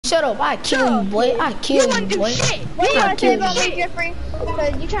Shut up, I kill you, boy. I kill you, boy. What do you want to say about me, Jeffrey?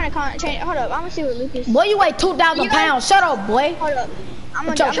 Because you trying to change. Hold up, I'm gonna see what Lucas. Boy, you weigh 2,000 pounds. Shut up, boy. Hold up. I'm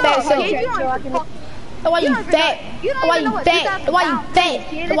With gonna your fat self. Why you fat? Why you fat? Why you fat?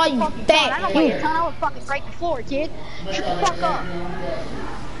 Why you fat? I know what you're telling. I would fucking break the floor, kid. Shut the fuck up.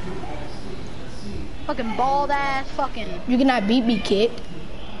 Fucking bald ass, fucking. You cannot beat me, kid.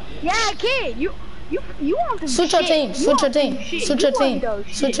 Yeah, kid. You want to switch your team. Switch your team. Switch your team.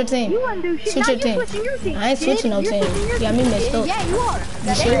 Switch your team. You want to do shit. Switch your team. I ain't switching no team. You got me messed up. Yeah, you are.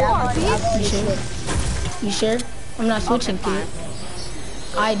 You sure? You are, kid. You sure? You sure? I'm not switching, kid.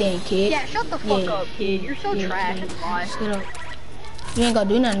 I didn't, kid. Yeah, shut the fuck up, kid. You're so trash. That's why. Shut up. You ain't gonna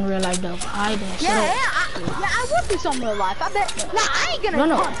do nothing in real life, though. I didn't. Shut up. I will do something in real life. I bet. Nah, I ain't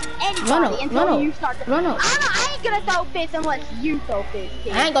gonna punch anybody until you start to. I ain't gonna throw fists unless you throw fists,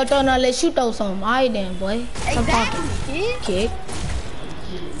 kid. I ain't gonna throw none unless you throw something. I didn't, boy. Exactly, kid.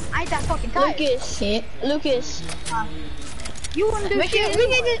 I ain't that fucking tight. Lucas. You wanna do shit?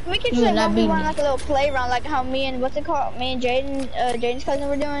 We can just like like a little play around, like how me and me and Jaden's cousin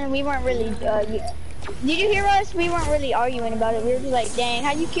were doing. We weren't really. Did you hear us? We weren't really arguing about it. We were just like, dang,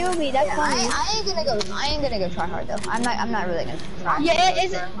 how'd you kill me? That's funny. I ain't gonna go try hard though. I'm not really gonna try.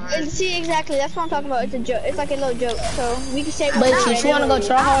 Yeah, see exactly. That's what I'm talking about. It's a joke. It's like a little joke. So we can say. But you wanna go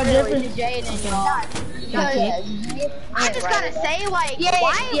try hard, Jeffrey? I just gotta say, like,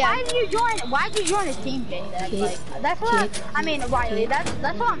 why did you join a team, Jay? That's what I mean, Riley. That's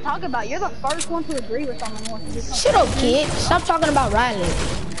what I'm talking about. You're the first one to agree with someone who wants to do something. Shut up, kid. Stop talking about Riley.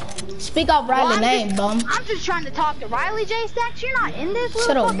 Speak off Riley's name, bum. I'm just trying to talk to Riley J Stacks. You're not in this.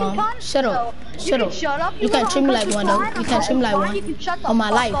 Shut up, bum. Shut up. Shut up. Shut up. You can't treat me like one, though. You can't treat me like one. On my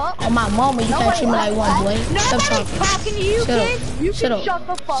life, on my mama, you can't treat me like one, boy. Stop talking. To you, shut up. You shut up. Shut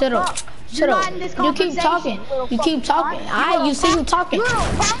the fuck shut up. up. Shut up. You keep talking. You keep talking. You see you talking.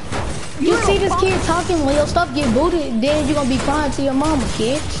 You see this kid talking when your stuff get booted, then you gonna be crying to your mama,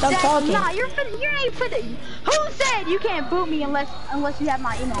 kid. Stop talking. Nah, you ain't finna. Who said you can't boot me unless you have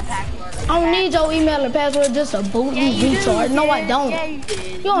my email password? I don't need your email and password just to boot you, retard. No, I don't.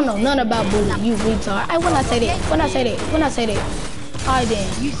 You don't know nothing about booting, you retard. When I say that. Alright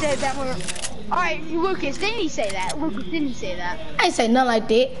then. You said that word. Alright, Lucas, didn't he say that? I ain't say nothing like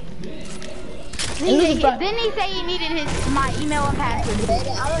that. Didn't he say he needed my email and password?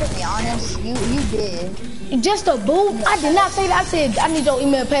 I'm gonna be honest, you did. Just a boot? I did not say that. I said I need your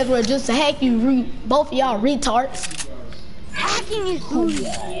email and password just to hack you, both of y'all retards. Hacking is booting.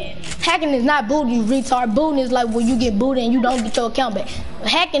 Hacking is not booting, you retard. Booting is like when you get booted and you don't get your account back.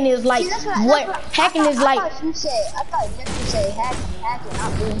 Hacking is like hacking is like. I thought Jeffrey said hacking,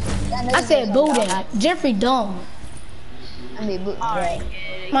 not booting. I said booting. Jeffrey dumb. I mean booting. Alright.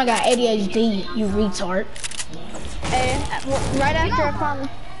 My God, ADHD, you retard. Hey, right after I found.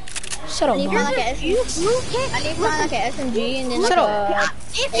 Shut up, I need to find like an SMG and then like a...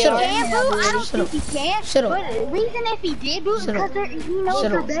 If he can boot, I don't think he can. But the reason if he did boot is because he knows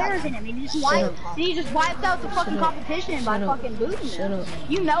they're better than him. He just wiped out the fucking competition by fucking booting them.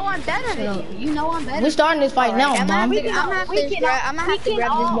 You know I'm better than you. You know I'm better. We're starting this fight now, Mom. I'm gonna have to grab this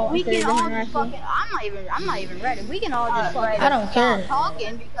ball. We can all just fucking... I'm not even ready. We can all just fucking... I don't care.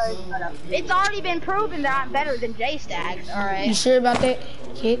 Talking because it's already been proven that I'm better than J Stacks. All right. You sure about that,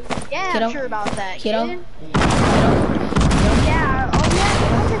 kid? Yeah, Kiddo? I'm sure about that. Kiddo? Yeah.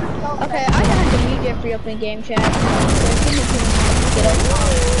 Okay, I have to mute Jeffrey up in game chat. Kiddo?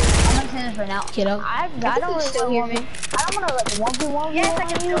 I'm not saying it for now. Kiddo? I don't really still hear me. I don't want to like 1v1. Yes, I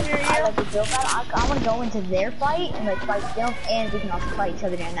can still hear you. I like to build that. I want to go into their fight and like fight them, and we can also fight each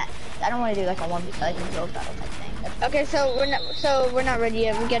other during that. I don't want to do like a 1v like a build battle type thing. Okay, so we're not ready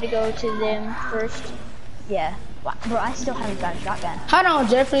yet. We gotta go to them first. Yeah. Bro, I still haven't got a shotgun. Hold on,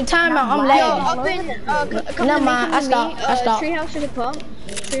 Jeffrey. Time out. I'm lagging. Never mind. I stopped. Treehouse is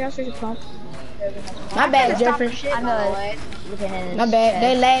a pump. My bad, Jeffrey. I'm My bad.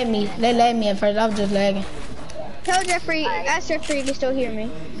 They lagged me at first. I was just lagging. Tell Jeffrey. Ask Jeffrey if you still hear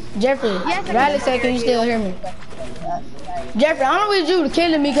me. Jeffrey. Riley said, can you still hear me? Jeffrey, I don't need you to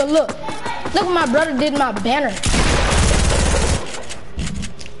killing me. Cause look what my brother did in my banner.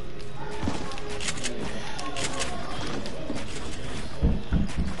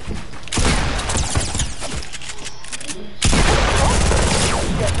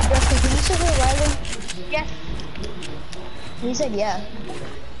 Yes. He said yeah.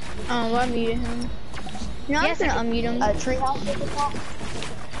 I muted him. No, I'm gonna unmute him. Treehouse?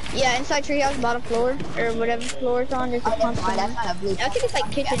 Yeah, inside treehouse, bottom floor, or whatever floor it's on, there's a pump. That's not a blue. I think it's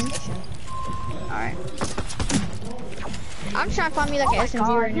like kitchen. Alright. I'm trying to find me like an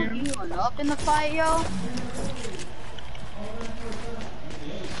SMG right now. You went up in the fight, yo.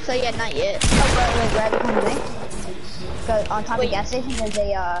 So yeah, not yet. Oh, wait, grab it from me. Go on top of the gas station. There's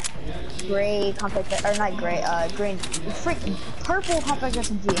a gray compact, or not gray, green, freaking purple compact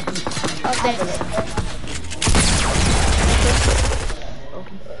SMG. Oh, thanks.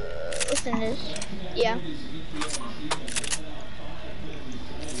 Listen to this. Yeah.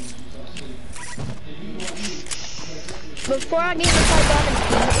 Before I get in the car, down and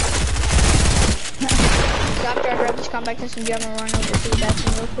pee. After I grab this compact SMG, I'm gonna run over to the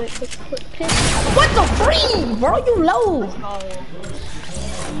bathroom real quick. What the freak, bro? You low.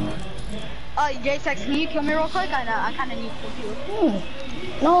 J-Sex, can you kill me real quick? I kind of need to kill you.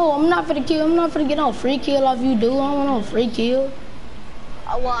 No, I'm not finna kill. I'm not finna get no free kill off you, dude. I don't want no free kill.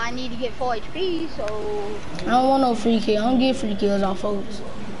 Well, I need to get full HP, so... I don't want no free kill. I don't get free kills off folks.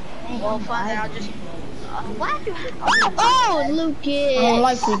 Well, fine, then I'll just... What? Oh, Lucas. I don't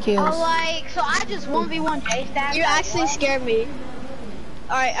like free kills. So I just 1v1 J-Stack. You actually scared me.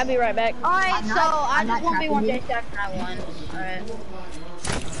 Alright, I'll be right back. Alright, so I just 1v1 J-Stack and I won. Alright.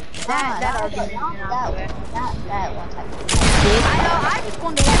 That argument. That one type of thing. I know, I just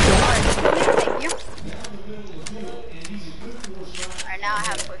won the one thank you. Alright, now I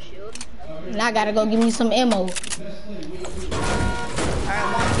have push shield. Now I gotta go give me some ammo. Alright,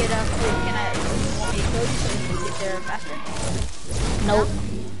 want to get up? Can I? Want me to kill you so you can get there faster? Nope.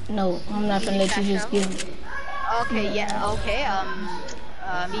 No, I'm not gonna let you just give me. Okay, yeah, okay.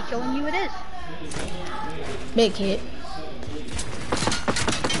 Me killing you it is. Big hit.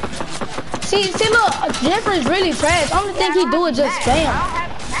 See, look, Jeffrey's really trash. Only thing he do is just spam.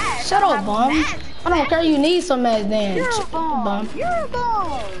 Shut up, bum. I don't care. You need some ass then. You're a bum. You're a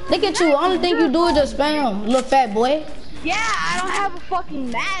bum. Look at you. Only thing you do is just spam, little fat boy. Yeah, I don't have a fucking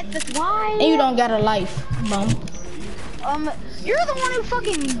match. That's why. And you don't got a life, bum. You're the one who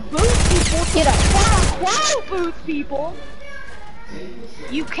fucking boosts people. Get up. Who boosts people?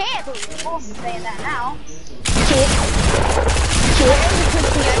 You can't boost people. I'm saying that now.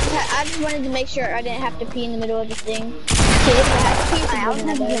 I just wanted to make sure I didn't have to pee in the middle of the thing. I was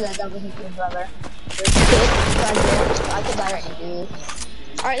gonna do that double hit, brother. I could die right now, dude.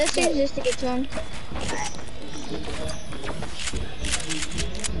 Alright, let's use this to get to him.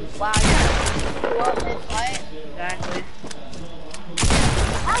 Wow, you're well mid-fight. Exactly.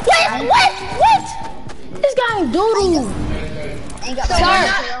 What? This guy ain't doodle.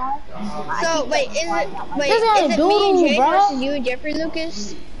 So wait, is it me and Jay bro. versus you and Jeffrey,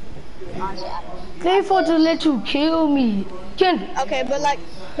 Lucas? They for to let you kill me. Okay,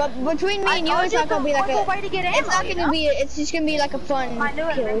 but between me and you, it's not gonna be like a. Way to get ammo, it's not gonna be. It's just gonna be like a fun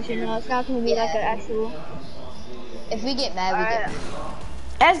kill, you know. It's not gonna be like an actual. If we get mad, we get mad.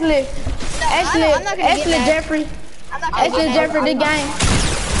 Ashley, Jeffrey. Ashley, Jeffrey, the game.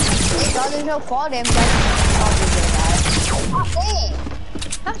 There's no fall damage.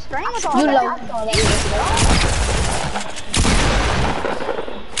 I'm spraying with all you that. low.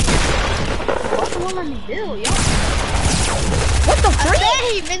 What's the one let me do, yo? What the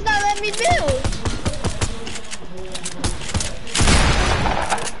freak? It's not letting me build.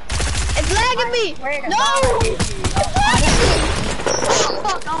 It's lagging me. No! It's lagging me.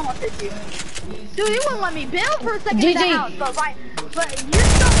 Fuck, I almost hit you. Dude, you wouldn't let me build for a second GG. in the house, but you're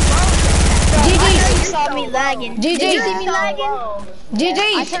so low. GG. You saw me lagging. GG. Did you see me lagging? GG.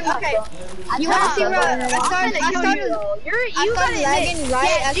 Okay. You want to see where I started lagging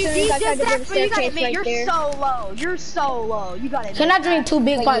right as soon as I tried to do the staircase right there. You're so low. You got it. Can I drink 2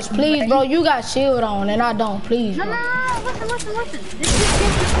 big pots, please, bro? You got shield on and I don't, please, bro. No. Listen.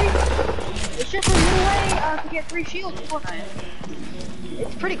 It's just a new way to get 3 shields in Fortnite.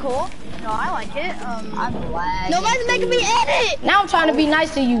 It's pretty cool. No, I like it. I'm glad. Nobody's making me edit. Now I'm trying to be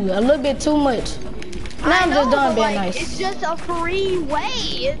nice to you, a little bit too much. Now I'm just done being nice. It's just a free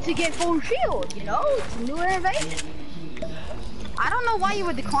way to get full shield, you know? It's a new innovation. I don't know why you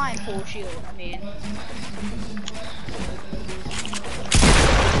would decline full shield. I mean,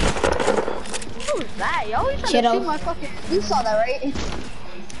 who's that? You always trying to see my fucking. You saw that, right?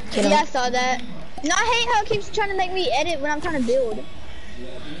 Yeah, I saw that. No, I hate how it keeps trying to make me edit when I'm trying to build.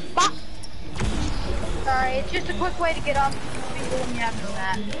 Bop. Sorry, it's just a quick way to get up. When you have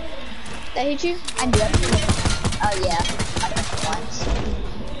that. That hit you? I do. Oh yeah, I pressed it once.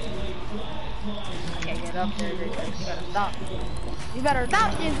 I can't get up there. You gotta stop. You better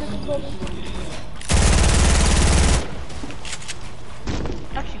stop, James.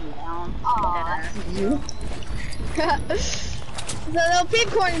 I'll shoot you down. Aw, that's you. The little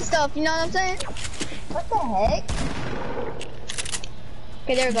popcorn and stuff, you know what I'm saying? What the heck?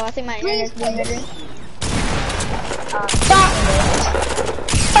 Okay, there we go. I think my internet's being better. Stop!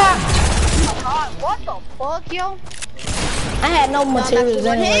 God, what the fuck, yo? I had no materials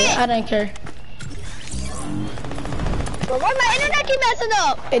anyway. I didn't care. But why my internet keep messing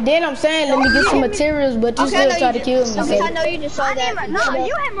up? And then I'm saying, let me get some materials, but you still try to kill me. Okay, I know you just saw that. No,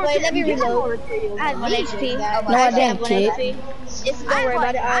 you had more. Wait, let me reload. I had 1 HP. No, I didn't, kid. Don't worry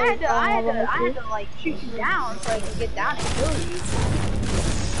about it. I had to like shoot you down so I could get down and kill you.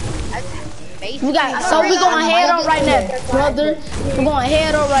 We got, so we going head on right now, brother. We're going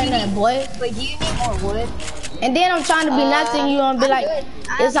head on right now, boy. But do you need more wood? And then I'm trying to be nice to you and be like,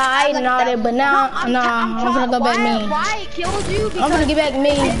 it's alright and all that, but now, I'm gonna go back mean. Why it killed you? I'm gonna get back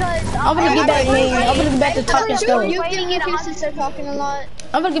mean. I'm gonna get back mean. I'm gonna get back to talking stuff. You think if you start talking a lot?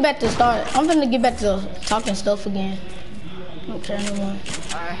 I'm gonna get back to start. I'm gonna get back to talking stuff again. Okay, no more.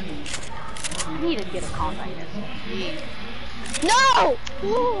 I need to get a compact. No!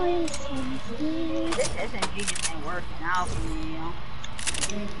 This SMG just ain't working out for me, yo.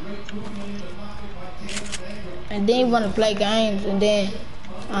 And then you wanna play games, and then,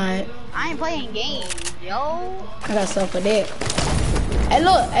 alright. I ain't playing games, yo. I got stuff for that. Hey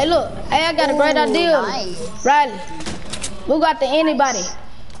look, hey, I got a great idea. Nice. Riley, we go out to anybody.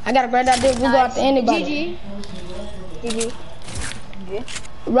 I got a great idea, we go out to anybody. GG.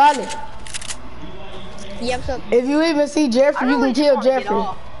 Riley, Yep, so. if you even see Jeffrey, you can kill Jeffrey.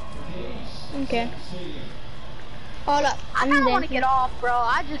 Okay. Hold up. I don't want to get off, bro.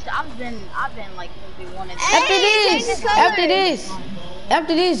 I've been like really wanting to. After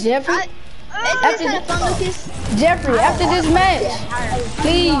this, Jeffrey. Jeffrey, after this match,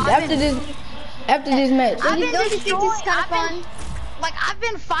 please, after this match. I've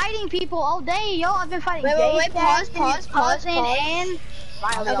been fighting people all day, yo. I've been fighting. Wait, pause. And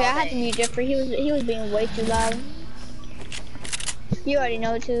Okay, I had to mute Jeffrey. He was being way too loud. You already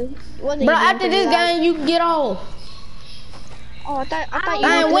know too. Bro, after this game, you can get off. Oh, I thought you.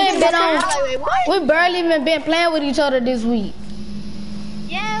 Man, we ain't been on. We barely even been playing with each other this week.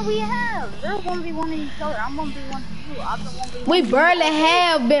 yeah, we have. They're 1v1 each other. I'm 1v1 you. I'm the 1v1. We barely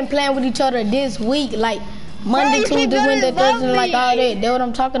have been playing with each other this week, like Monday, Tuesday, Wednesday, Thursday, like all that. That's what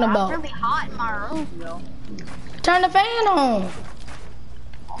I'm talking about. It's really hot in my room, yo. Turn the fan on.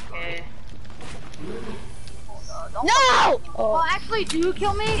 Okay. No! Well, actually, do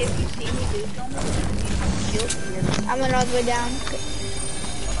kill me. If you see me, do kill me. I'm going all the way down.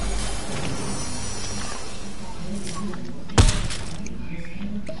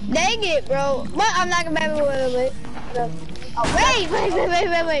 Dang it, bro. What? I'm not gonna wait. Oh, wait.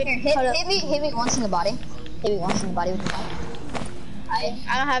 Here, hit me once in the body. Hit me once in the body with the knife. I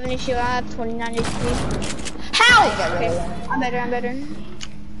don't have any shield. I have 29 HP. How? Okay. I'm better.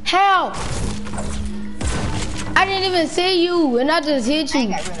 How? I didn't even see you, and I just hit you.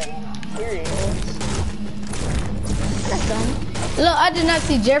 That's dumb. Look, I did not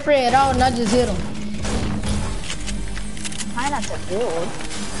see Jeffrey at all, and I just hit him. Try not to build.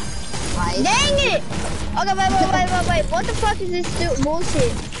 Right. Dang it! Okay, wait. What the fuck is this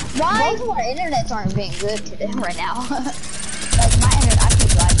bullshit? Why? Both of our internets aren't being good today right now. Like my internet, I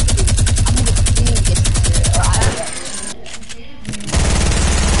keep lagging. I'm gonna continue to get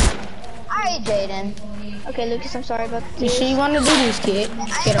Alright, Jaden. Okay, Lucas, I'm sorry about You this. sure you want to do this, kid?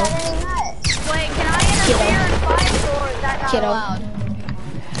 Kiddo. Wait, can I interfere in fights or is that not Kiddo. allowed?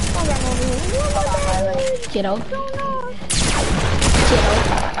 Kiddo.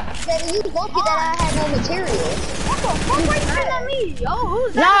 Daddy, you lucky that I had no materials. What the fuck are you saying on me? Yo,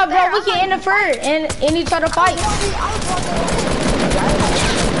 who's that? Nah, bro, we can interfere in each other fight.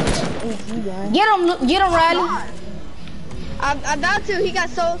 Get him, Riley. I'm about to. He got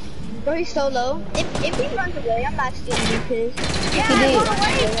so. Bro, he's so low. If he runs away, I'm not stealing his. Yeah, He did. run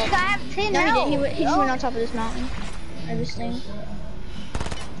away because I have 10 No, health. he just went on top of this mountain. I just think.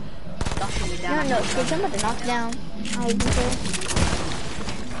 No, because I'm about to knock down.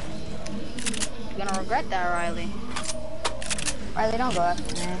 You're gonna regret that, Riley. Riley, don't go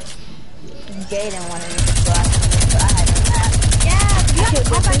after me. Jaden wanted me to go after me, but I had to pass. Yeah, you have to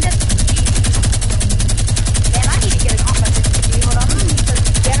compact this. Man, I need to get a compact this. Hold on.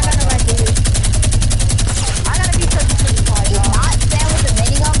 Yeah, I got no idea. I gotta be such a good player. Do not stand with the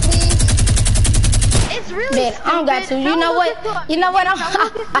minigun, please. It's really Man, I don't got to. You know what? I don't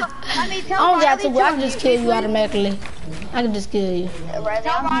got to. I can just kill you automatically. I can just kill you.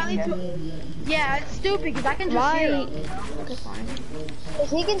 Yeah, it's stupid because I can just hear him. Okay, fine.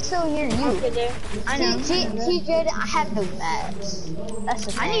 He can still hear you. I know. TJ, I have no mats. That's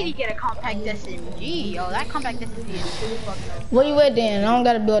the thing. I need to get a compact SMG, yo. That compact SMG is too fucking. Where you at then? I don't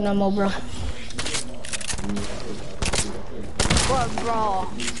gotta build no more, bro. But bro,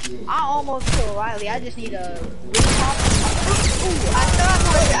 I almost killed Riley. I just need a. I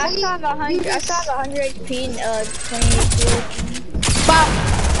still have 100 HP and 20 HP. Bop.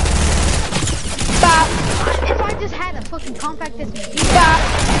 Bop. If I just had a fucking compact SMG. Bop.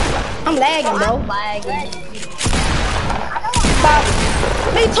 I'm lagging, bro. I'm lagging. Bop.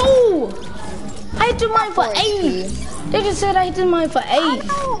 Me too. I hit your mine for 8. They just said I hit your mine for 8. I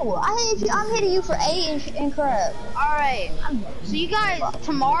know. I'm hitting you for 8 and crap. Alright. So you guys,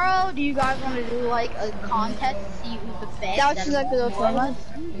 tomorrow, do you guys want to do like a contest to see who's the best? That was just like a little fun.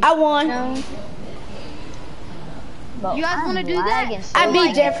 I won. No. You guys want to do that? So I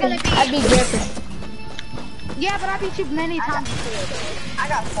beat Jeffrey. I beat Jeffrey. Yeah, but I beat you many times before. I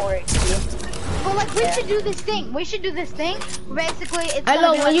got 4 But like, we should do this thing. We should do this thing. Basically, it's. I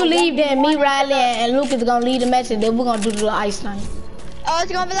know when you leave, then me, Riley, and Lucas gonna lead the match, and then we're gonna do the little ice thing. Oh,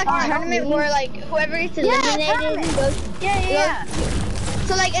 it's gonna be like a tournament where like whoever gets eliminated goes. Yeah.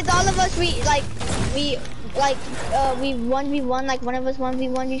 So like it's all of us. We 1v1, like one of us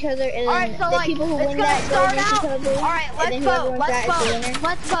 1v1 each other, and then so the like, people who win that go against each other. Alright, let's vote.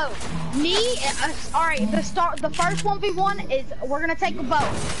 Let's vote. Me, alright, the first 1v1 is, we're gonna take a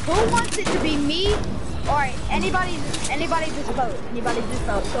vote. Who wants it to be me? Alright, anybody just vote.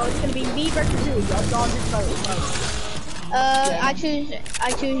 So it's gonna be me versus you. Y'all just vote. I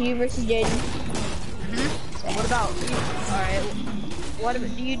choose you versus Jaden. What about you? Alright. What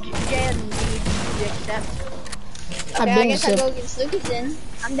about do you, Jaden? Do you accept? Okay, I guess I go against Lucas then.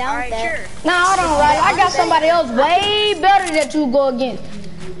 I'm down with that. Sure. Nah, hold on, Riley. I got somebody else way better that you go against.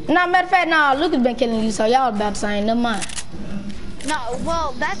 Nah, matter of fact, nah, Lucas been killing you, so y'all about the same. Never mind. No,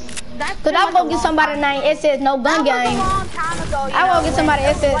 well, that's. Cause I'm gonna get somebody named SS No Gun Gang. That was a long time ago. I'm gonna get somebody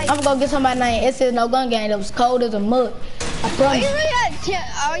SS. I'm gonna get somebody named SS No Gun Gang that was cold as a mud. I promise.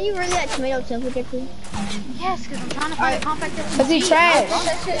 Are you really at tomato temperature too? Yes, cause I'm trying to find a compact SMG. Cause he trash.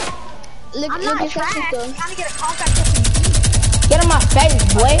 Look, I'm not Lucas, trash. let's I'm go. trying to get a compact SMG. Get in my face,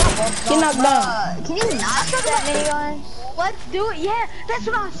 boy. Get knocked down. Can you not shoot that minigun? Let's do it. Yeah, that's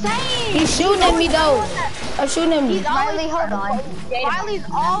what I'm saying. He's shooting at me though. I'm shooting at me. Riley, hold on. Riley's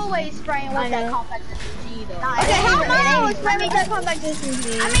always spraying with that compact SMG though. Okay, how am I always playing with that compact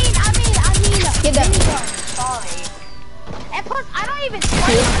SMG? I mean, Get that. sorry. And plus, I don't even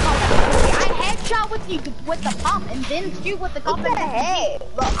spray with the compact SMG. I headshot with you with the pump and then shoot with the compact SMG. Hey,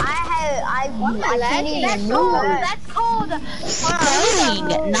 but I can't even move. That's called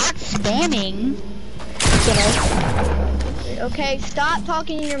spamming, not spamming. Okay, stop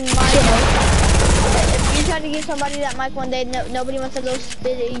talking in your mic. If you try to give somebody that mic one day, nobody wants to go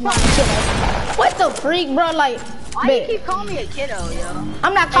spit it. What the freak, bro? Like, Why do you keep calling me a kiddo, yo?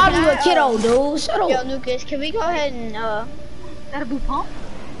 I'm not calling you a kiddo, dude. Shut Yo, up. Lucas, can we go ahead and Got a boot pump?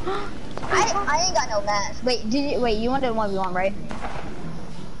 I ain't got no mask. Wait, you want to 1v1, right?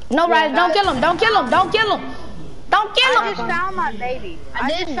 No, Riley, don't kill him. Don't kill him. Don't kill him. Don't kill I him. just found my baby. I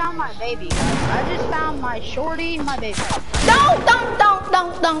just found my baby. I just found my shorty, my baby. Don't.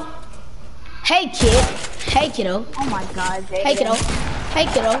 Hey, kid. Hey, kiddo. Oh my god, Jaden. Hey, kiddo. Hey,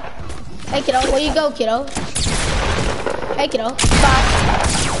 kiddo. Hey, kiddo. Where you go, kiddo? Hey, kiddo. Bye.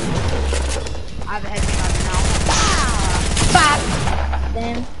 I have a heavy shotgun now. Bye.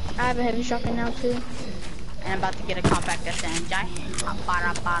 Damn, I have a heavy shotgun now too. And I'm about to get a compact SMG.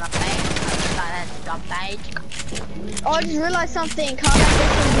 Oh, I just realized something. Compact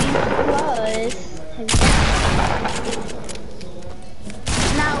SMG plus.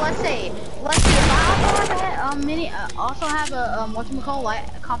 Now let's see. If I also have a whatchamacallit, like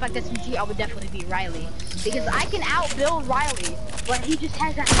a compact SMG, I would definitely be Riley because I can outbuild Riley, but he just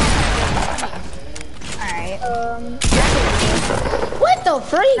has that compact SMG. Alright. What the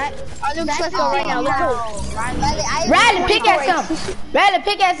freak? Let's go right now. Let's go. Riley, pick at some. Riley,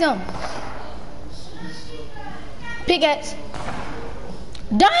 pick at some. Pick at.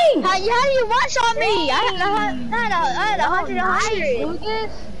 Dang! How do you rush on me? I had 100.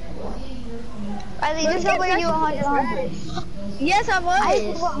 Lucas? Riley, there's no way you 100. Yes, I was. I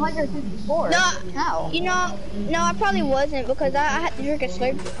was 154. No, How? you know, no, I probably wasn't because I had to drink a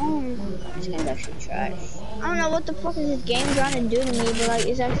slurp. This game's actually trash. I don't know what the fuck is this game trying to do to me, but like,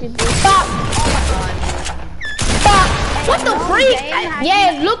 it's actually bullshit. Stop! Stop! What the freak?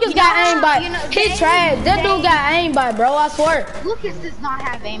 Yeah, Lucas got aimbot. He trash. That dude got aimbot, bro. I swear. Lucas does not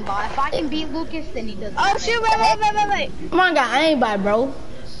have aimbot. If I can beat Lucas, then he doesn't. Oh shit! Wait! Mine got aimbot, bro.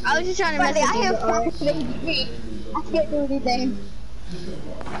 I was just trying to mess with you. I can't do anything.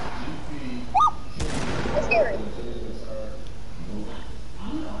 It's scary.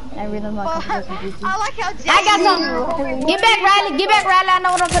 I like how Jay I got some. Get back, Riley. Get back, Riley. I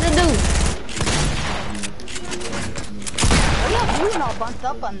know what I'm gonna do. What y'all doing all bunched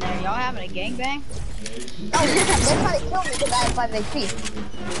up on there? Y'all having a gangbang? Oh, they're trying to kill me because I have 5 HP.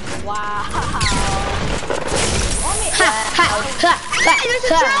 Wow. There's a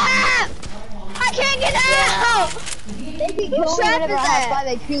trap! I can't get out! They can kill me whenever I have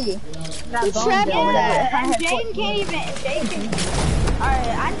 5 HP. Who's trapped in that? And Jaden can't even. Alright,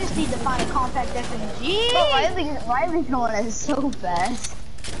 I just need to find a compact SMG. But Riley's going is so fast.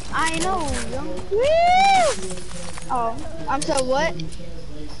 I know. Woo! Oh, I'm so what?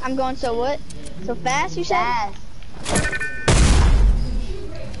 I'm going so what? So fast, you said? Fast.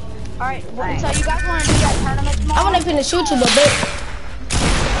 Alright, so you guys want to do that tournament tomorrow? I'm gonna finna shoot you, but babe.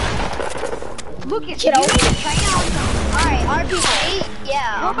 Look at Kiddo. you need to train on some. Alright, RP8,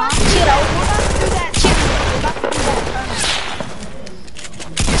 yeah. We're about to do that.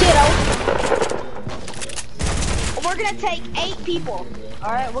 We're gonna take 8 people.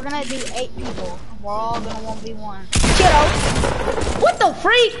 Alright, we're gonna do 8 people. We're all gonna 1v1. Kiddo. What the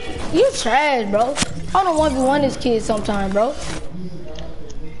freak? You trash, bro. I don't 1v1 this kid sometime, bro.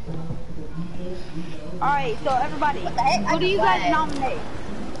 Alright, so everybody, who do you guys nominate?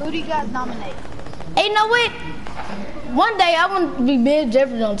 Who do you guys nominate? Hey, you know what? One day I want to be Ben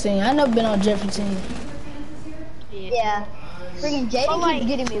Jeffrey's on team. I never been on Jeffrey's team. Yeah. Freaking Jaden keeps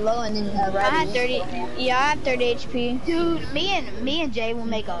getting me low and then I had 30. Yeah, I have 30 HP. Dude, me and Jay will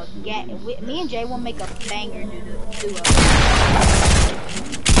make a banger duo.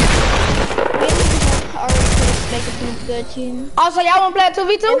 Make a team good team. Also, y'all want to play a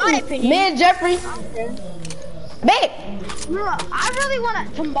 2v2? In my opinion. Me and Jeffrey. Bet. No, I really want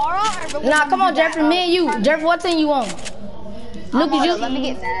to tomorrow. I really Nah, wanna come do on, that, Jeffrey. Me and you. Jeffrey, what team you on? Look at you. Let me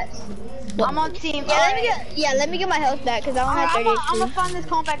get mad. I'm on team. Let me get my health back because I only have 30 I'm HP. gonna find this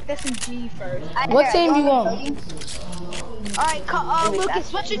compact SMG first. What team you on? Alright, Lucas,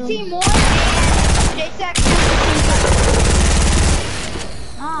 switch to team 1 and J-Sack switch to team 2.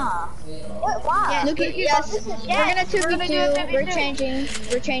 What? Why? Yeah, Lucas, yes. We're gonna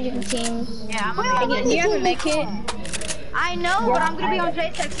 2v2. We're changing teams. Yeah, I'm gonna be on You have a med kit? I know, but I'm gonna be on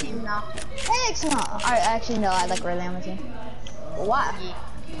J-Sack's team now. Heck no. Actually, no, I like Riley on my team. Why?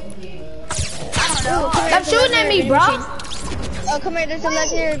 Stop shooting at me, bro. Oh, come here. There's a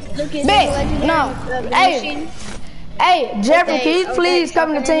legendary. Lucas, Bet. there's a legendary. No. Hey. Hey, Jeffrey, Okay, can you please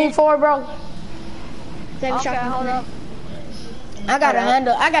come to team 4, bro? Okay, hold up. I gotta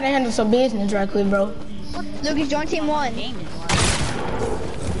handle some business right quick, bro. Lucas, join team 1.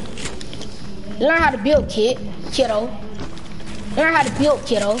 Learn how to build, kiddo. Learn how to build,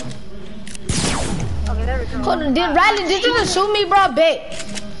 kiddo. Okay, there we go. Hold on, Riley, did you just shoot me, bro? Bet.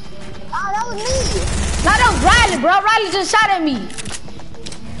 That was me. No, that was Riley, bro. Riley just shot at me.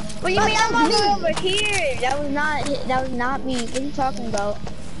 What do you mean I'm over here? That was not me. What are you talking about?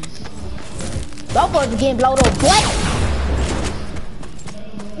 Both of us getting blowed up, boy.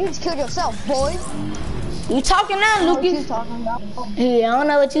 You just killed yourself, boy. You talking now, What you Lucas? talking about? Yeah, I don't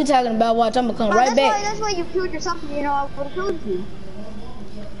know what you talking about. Watch, I'm gonna come right back. That's why you killed yourself. You know I would have killed you.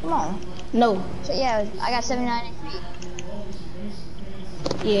 Come on. No. So yeah, I got 79 HP.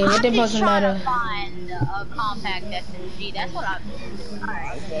 Yeah, that didn't just doesn't trying matter. to find a compact SMG. That's what I'm doing.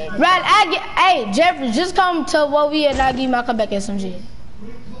 Alright, Right, hey, Jeffrey, just come to where we at and I'll give you my comeback SMG.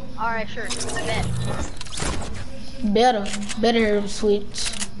 Alright, sure. I bet. Better switch,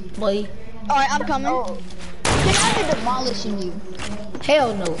 boy. Alright, I'm coming. I've been demolishing you.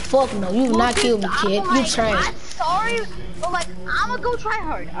 Hell no, fuck no, you will not kill me, kid. You trash. I'm sorry, but like, I'm gonna go try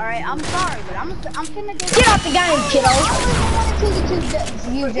hard. Alright, I'm sorry, but I'm finna go. Get off the game, kiddo. I wanted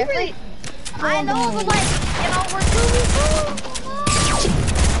to you, Jeffrey. I know, but like, you know, we're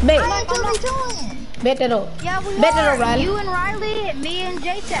 2v2. Bet, I'm 2v2. bet that up. Yeah, we Bet that are. up, Riley. You and Riley, and me and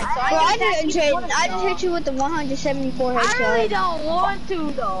J-Tech. So Bro, I just hit you with the 174 headshot. I really don't want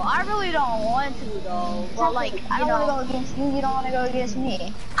to though. I really don't want to though. But like, I don't want to go against you. You don't want to go against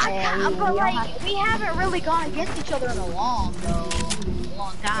me. but like, we haven't really gone against each other in a long time.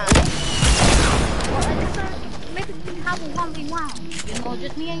 Well, maybe we can have a 1v1. You know,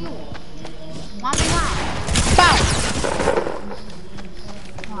 just me and you. 1v1. Foul.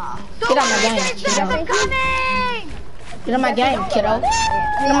 Get on my game, kiddo. I'm coming! Get on my game, kiddo.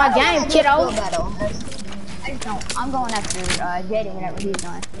 Get on my game, kiddo. I just don't. I'm going after Jaden whenever he's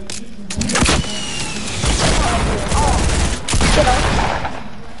done. Kiddo.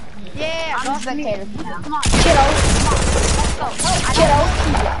 Yeah, I'm a spectator for now. come on. Kiddo. Kiddo.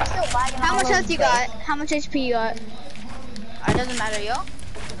 How much health you got? How much HP you got? It doesn't matter, yo.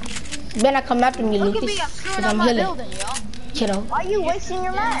 Better come after me, Look at Lucas. me, I'm screwing Cause up I'm my healing. building, yo. Kiddo. Why are you wasting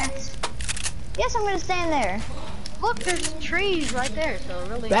your mats? Yes, I'm gonna stand there. Look, there's trees right there, so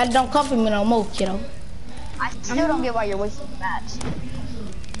really. Riley, don't come for me no more, kiddo. I still don't get why you're wasting your mats.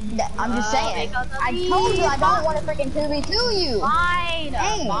 I'm just saying. because of I me. told you I don't want to freaking 2v2 you. Fine,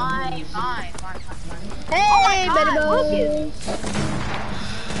 Dang. fine. Hey, better go.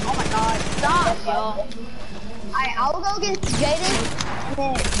 Oh my god, stop, yo. Alright, I'll go get Jaden.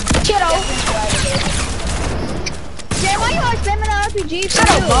 Kiddo. Jay, why you always spamming that RPG? Shut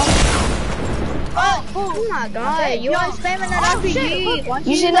up, bro. Oh my god, you always spamming that RPG.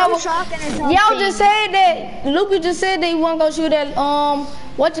 You should know. Y'all just said that. Lucas just said that he wasn't gonna shoot that,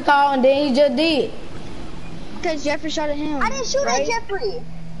 what you call, and then he just did. Because Jeffrey shot at him. I didn't shoot at Jeffrey.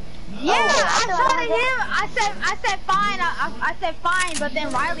 Yeah, I shot at him. I said fine. I said fine, but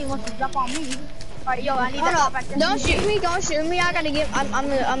then Riley wants to jump on me. Alright, yo, I need that call back. Don't shoot me, don't shoot me. I gotta get. I'm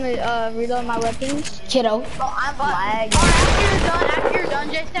gonna reload my weapons. Kiddo. Oh, I'm lagging. Alright, after you're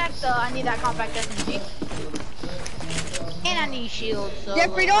done, J-Stack, I need that compact SMG. And I need shields. So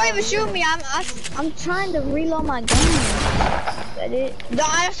Jeffrey, don't even shoot me. I'm trying to reload my gun. That it? No,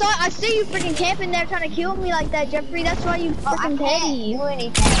 I see you freaking camping there trying to kill me like that, Jeffrey. That's why you freaking petty. Do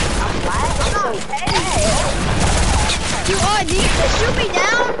anything. I'm lagging. I'm not petty. You are. Do you just shoot me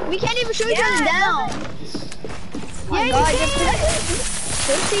down? We can't even shoot each other down. Yeah, you can.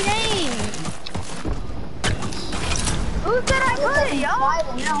 Pussy name. Who said I couldn't, yo?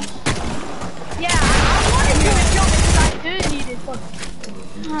 Now. Yeah, I wanted you to kill me because I do need it.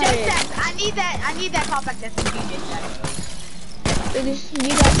 J-Stack, I need that compact SMG, J-Stack.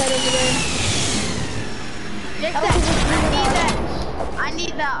 You got that over there. J-Stack, I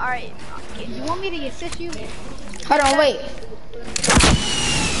need that. Alright, you want me to assist you? Hold on, wait.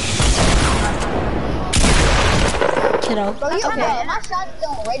 Kiddo. Bro, you know, my shots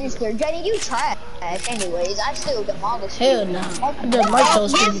don't register. Jenny, you trash. Anyways, I still demolished you. Hell no. I just murked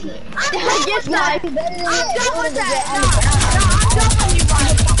those people. I guess not. I'm done with that. No, I'm done with you,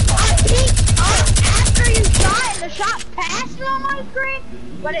 Brian. I peeked up after you shot and the shot passed on my screen,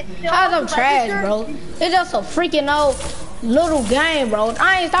 but it still How's I'm trash, bro? It's just a freaking old little game, bro.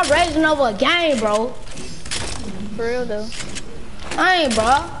 I ain't stop raging over a game, bro. For real though. I ain't,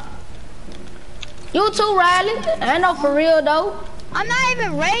 bro. You too, Riley. I ain't no for real though. I'm not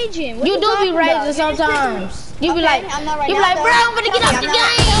even raging. What You do be raging sometimes. You be like, you be like, bro, I'm gonna get off the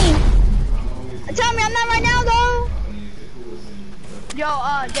game. Tell me I'm not right now though. Yo,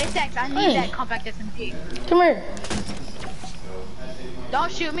 J-Stack, I need that compact SMG. Come here.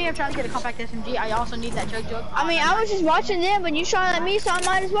 Don't shoot me. I'm trying to get a compact SMG. I also need that chug jug. I mean, I was just watching them, but you shot at me, so I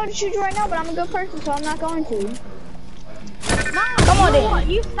might as well shoot you right now. But I'm a good person, so I'm not going to. No, Come on then.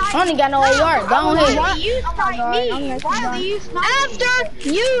 You I only got no AR. Go ahead. You sniped me. Riley, you sniped me. After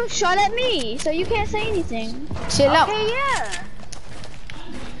you shot at me, so you can't say anything. Chill out. Okay, yeah.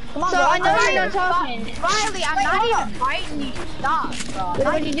 Come on, so I know you're not talking. Riley, I'm not even fighting you. Stop, bro. What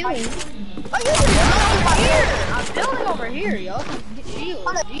are you doing? I'm building over here, yo.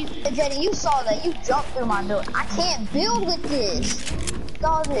 Jenny, you saw that. You jumped through my building. I can't build with this.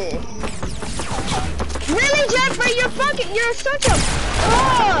 Saw this. Really, Jeffrey? You're such a.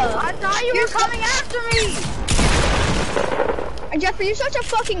 I thought you were coming after me. Jeffrey, you're such a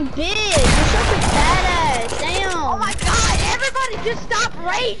fucking bitch. You're such a badass. Damn. Oh my god, everybody just stop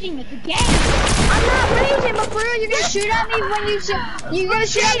raging. It's a game. I'm not raging, but for real, you're gonna shoot at me when you shoot. You're gonna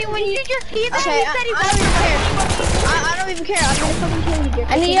shoot at me when you. just hear that? Okay, He said he I don't even care. I don't even care. I'm gonna fucking kill you, Jeffrey.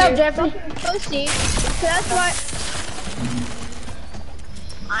 I need help, Jeffrey. Pussy. So that's why.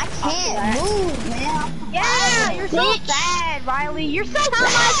 I can't move, man. Yeah, you're so bad, Riley. You're so bad. How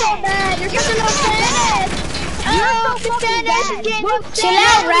am I so bad? You're so bad. You're so fucking bad. It's getting upset. Chill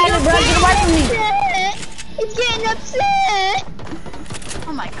out, Riley, bro. Get away from me. It's getting upset.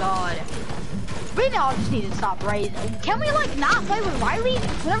 Oh my god. We all just need to stop raging. Can we like not play with Riley?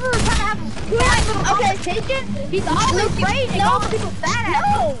 Whenever we're trying to have a little conversation, he's always raging. No, all the people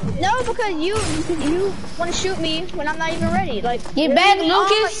bad. No, because you want to shoot me when I'm not even ready. Like, Get back,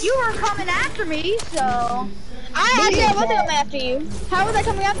 Lucas. You were coming after me, so. I wasn't coming after you. How was I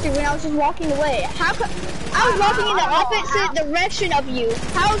coming after you when I was just walking away? I was walking in the opposite direction of you.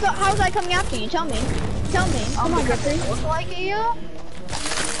 How was I coming after you? Tell me. Tell me. Come on, Jeffrey. Look like you?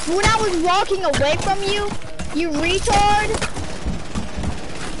 When I was walking away from you, you retard.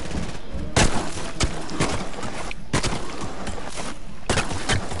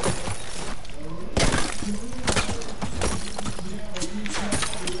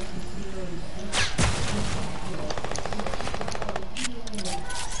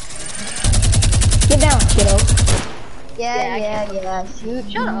 Get down, kiddo. Yeah.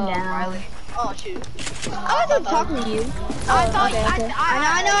 Shoot Shut up, down. Riley. Oh shoot. I wasn't talking to you. I thought okay. I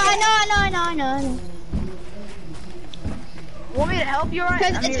know. Want me to help you, right?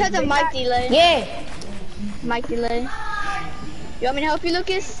 It's because of mic delay. Yeah. Mic delay. You want me to help you,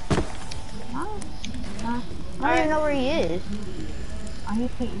 Lucas? I don't even know where he is. Oh,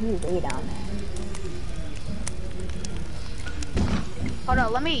 he's way down there. Hold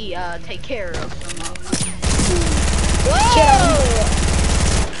on, let me take care of some.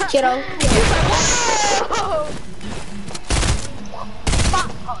 Kiddo. Whoa!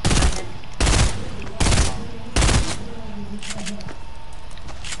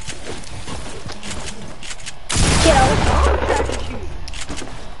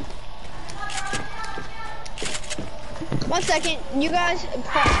 One second, you guys,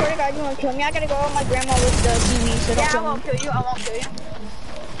 swear to God, you wanna kill me? I gotta go with my grandma with the TV, so don't kill me. I won't kill you, I won't kill you.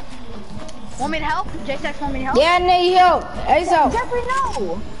 Want me to help? J-Sex want me to help? Yeah, I need help. Hey, so. Jeffrey,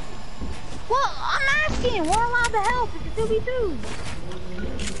 no! Well, I'm asking, we're allowed to help, it's a 2v2.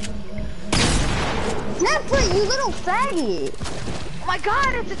 Jeffrey, you little faggot! Oh my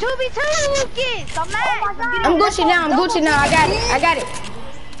God, it's a 2v2, Lucas! I'm mad! Oh my God. I'm Gucci now, I'm Gucci now. I got it.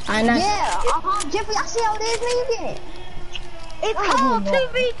 I know. Yeah, Jeffrey, I see how it is, man, you get it. It's called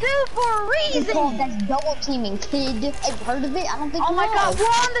 2v2 for a reason! That's double teaming, kid. Have you heard of it? I don't think Oh you my have. God, we're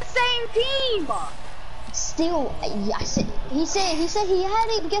on the same team! Still, he said he had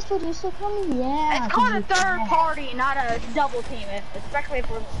it, but guess what, you still coming? Yeah. It's called a third party, not a double team, especially if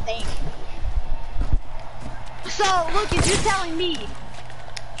we're the same. So, Lucas, you're telling me.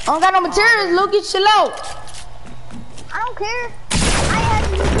 I don't got no materials, Lucas, chill out. I don't care. I have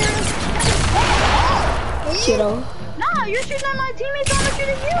the materials. Kiddo. No, you're shooting at my teammates, I'm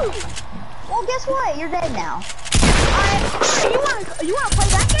shooting at you. Well, guess what? You're dead now. You wanna play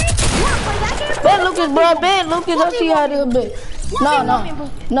that game? You wanna play that game? Bet Lucas, bro, bet Lucas, let's see how this bit. No.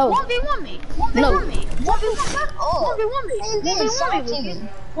 1v1 me. 1v1 me.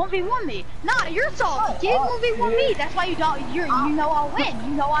 1v1 me. Nah, you're salty, kid. 1v1 me. That's why you know I win.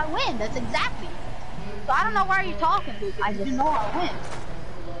 You know I win. That's exactly. So I don't know why you're talking, Lucas. I just know I win.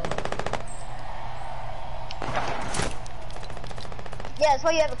 Yeah, that's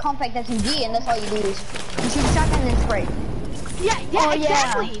why you have a compact SMG, and that's all you do is you shoot shotgun and spray. Yeah,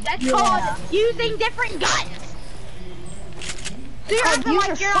 exactly. That's called using different guns. So you're acting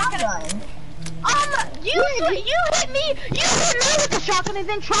like you're not gonna. You hit me with the shotgun and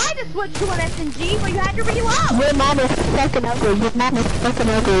then tried to switch to an SMG, but you had to reload. Your mom is fucking over. Your mom is fucking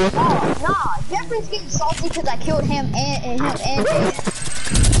over. Oh, nah. Jeffrey's getting salty because I killed him and Jaden.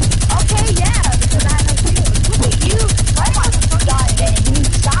 Okay, yeah, because I had no shield. Look at you. Oh my God, Jaden, you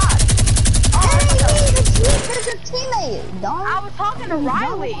stop. There's your teammate, dog. I was talking to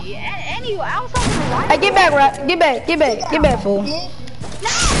Riley. Anyway, I was talking to Riley. Hey, get back, right? Get back, fool. No,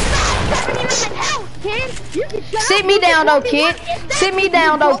 stop! You in health, kid. You can shut Sit up. me down, though, kid. Sit me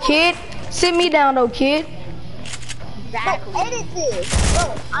down, though, kid. Exactly. Bro, edit this.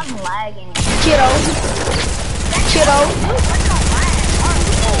 Bro, I'm lagging. Kiddo.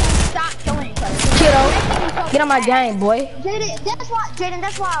 Stop killing each other. Kiddo. Get on my game, boy. Jaden,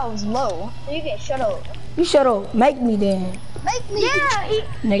 that's why I was low. So you can shut up. You shut up. Make me then. Make me. Yeah, he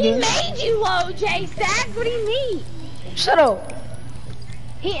Nigga. made you low, J-Stack. What do you mean? Shut up.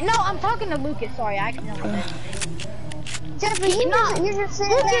 No, I'm talking to Lucas. Sorry, I can know that. Jeffrey, you're just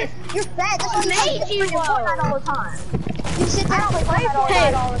sitting there. You're fat. That's why you made you low. Fortnite all the time. You sit there and play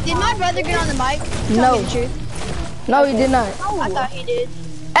Fortnite all the time. Did my brother get on the mic? No. No, he did not. I thought he did.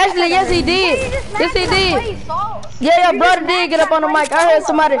 Actually, yes, he did. Yes, he did. Yeah, your brother did get up on the mic. I heard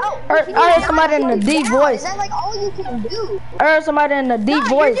somebody. I heard somebody in the deep voice. That's like all you can do. I heard somebody in the deep You're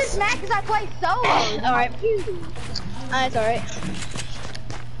voice. just mad because I play solo. Alright. That's alright.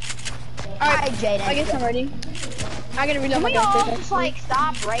 Alright, Jaden. I guess I'm ready. I gotta reload Can my we all gun. just like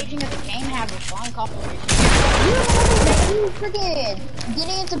stop raging at the game and have a fun conversation? You freaking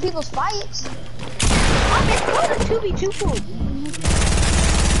getting into people's fights. It's called a 2v2 pool.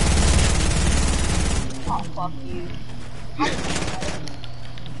 Oh, fuck you.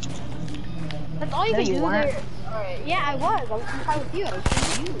 That's all you can do there. Alright, yeah, I was gonna fight with you. I was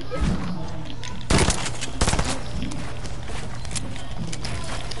shooting you.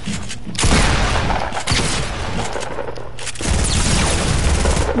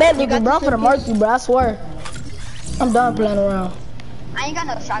 Bet Lucas, bro, I'm finna murk you, bro. I swear. I'm done playing around. I ain't got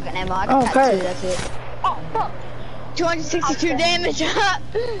no shotgun ammo. I don't got care. two, that's it. Oh, fuck. 262 damage.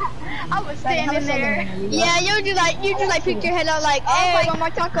 I was standing there. Yeah, you just like peeked your head out like, hey, one more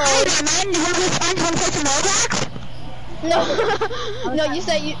taco. No, no, you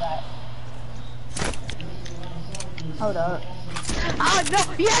said you. Hold up. Oh no!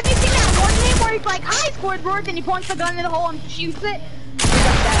 You have you seen that one game where he's like, "I scored words," and he points the gun in the hole and shoots it?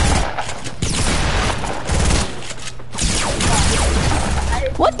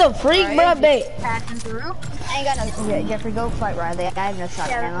 What the freak, bro, bet? Passing through. I ain't got no. Yeah, Jeffrey, go fight Riley. I have no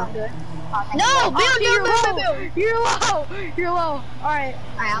shotgun ammo. No, Bill. You're low. You're low. All right.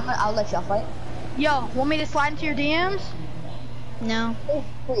 Alright, I'll let y'all fight. Yo, want me to slide into your DMs? No. Oh,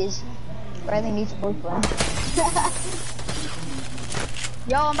 please. Riley needs a boyfriend.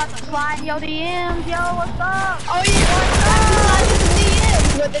 Yo, I'm about to slide in your DMs. Yo, what's up? Oh yeah, I'm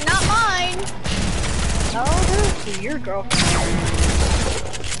DMs, but they're not mine. Oh, dude, your girlfriend.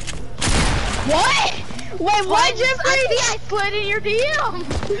 What? Wait, what, Jeffrey? I slid in your DMs.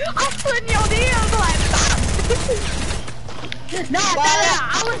 I slid in your DMs like. No,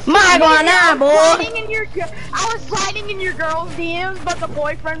 I was sliding in your girl's DMs, but the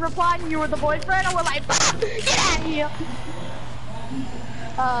boyfriend replied, and you were the boyfriend. And we're like, get out of here.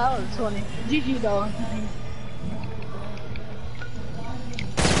 That was funny. GG though.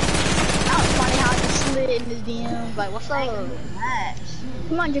 That was funny how I just slid in his DMs. Like, what's up? Nice.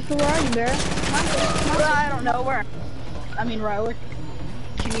 Come on, Jeffrey, where are you, bro? I don't know where. I mean, Riley.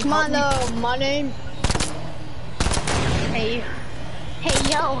 Come on, though. My name. Hey,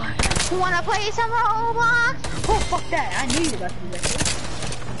 yo, you wanna play some Roblox? Oh, fuck that, I knew you were about to do that.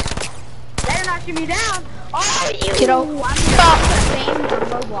 Better not shoot me down. Oh, you! Kiddo. I'm gonna ban you on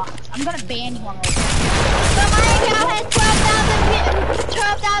Roblox. I'm gonna ban you on Roblox. So my account has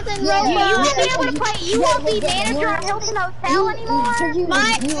 12,000 You Robux. won't be able to play, you won't be manager at Hilton Hotel anymore?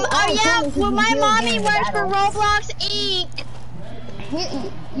 Well, my mommy works for Roblox Inc.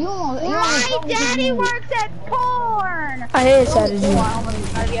 My daddy works at porn! I headshotted you.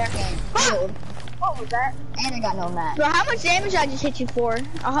 What was that? And I got no match. Bro, how much damage I just hit you for? A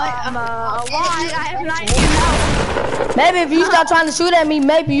lot. I have 19 Maybe if you stop trying to shoot at me,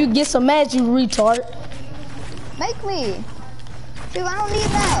 maybe you get some match, you retard. Make me. Dude, I don't need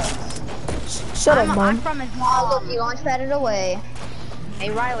that. Shut up, I'm mom. from his Oh, mom. look, you launch padded away.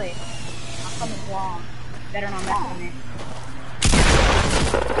 Hey, Riley. I'm from his mom. Better not mess with me.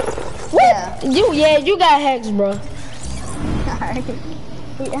 What? You got hacks, bro.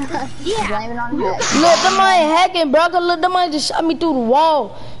 Yeah. Blame it on that. Look, them ain't hacking, bro. Look, them ain't just shot me through the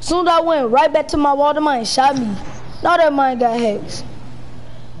wall. As soon as I went right back to my wall, them ain't shot me. No, that mine got hacks.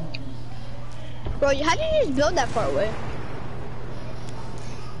 Bro, how did you just build that far away?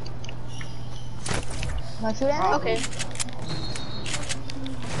 Want to shoot at me? Okay.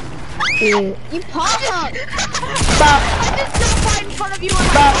 Yeah. You pop up. Stop. I just jumped right in front of you and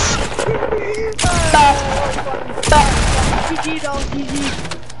Stop. Stop. Stop. GG though, GG.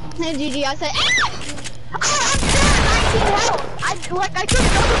 Hey, GG, I said, I'm dead, 19 health. I took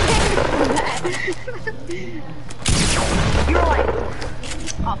no damage from that. You were like,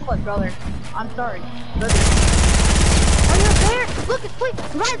 oh, fuck, brother. I'm sorry. Brother. Are you there? Look, please,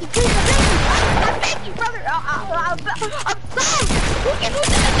 Riley, please, I beg you, brother. I'm sorry. I'm sorry.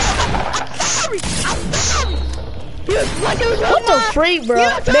 I'm sorry. What the freak, bro? you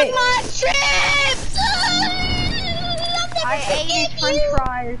took my chips! I ate his french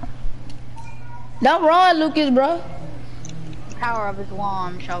fries. Don't run, Lucas, bro. Power of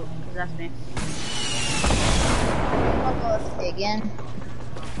Islam shall possess me. Again.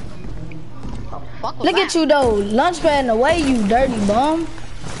 Look at you, though. Lunch padding away, you dirty bum.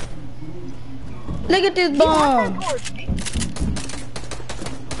 Look at this bum.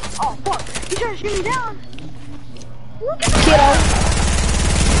 Oh, fuck. You trying to shoot me down? Look at Kiddo.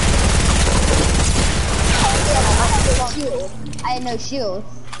 I had no shield.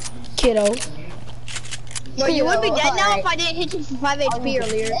 Kiddo. Well, you would be dead now Alright. if I didn't hit you for 5 HP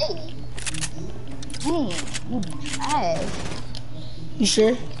earlier. Dang, you trash. You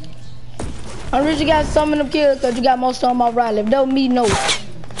sure? I really got some of them kills because you got most of them on Riley. If that was me, no.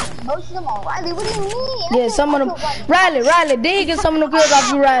 Most of them on Riley, what do you mean? Yeah, some of them. Riley, then you get some of them kills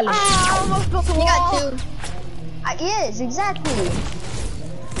off you, Riley. I almost built the You wall. got 2. Yes, exactly.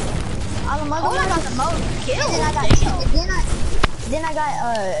 All the Oh, I got the most kills. Then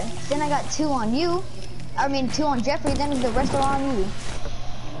I got 2 on you. I mean 2 on Jeffrey, then the rest are on you.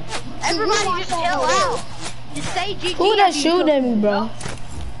 Everybody just chill out. Just say GG. Who that shooting at me, bro?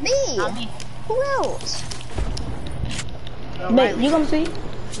 Me? Not me. Who else? Wait, you gonna see?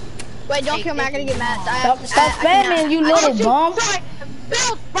 Wait, don't kill me. I gotta get mad. Stop spamming, you little bum. Sorry.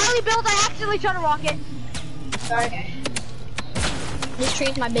 Riley build, I accidentally shot a rocket. Sorry. This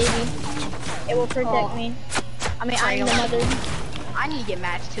tree's my baby. It will protect me. I mean, I'm the mother. I need to get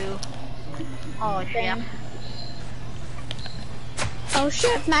matched too. Oh, shit. Oh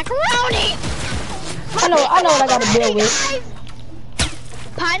shit, macaroni! I know what I gotta deal with.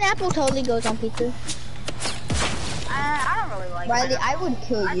 Pineapple totally goes on pizza. I don't really like Riley, pineapple. I would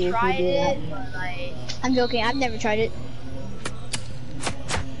kill I you if tried you did it, but like... I'm joking. I've never tried it.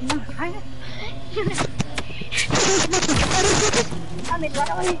 I mean,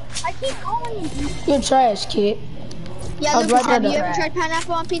 Riley, I keep calling you. You're trash, kid. Yeah, I was Lucas, right have there, you though. ever tried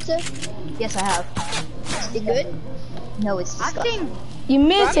pineapple on pizza? Yes, I have. Is it good? No, it's disgusting. You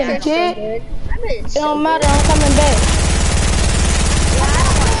missing, Rockets kid. so good. It don't matter, I'm coming back.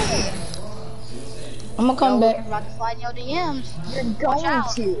 I'm gonna come back. I'm about to slide in your DMs. You're going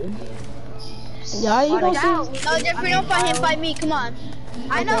to. Yeah, you gonna see? No, Jeffrey, don't fight him, fight me. Come on.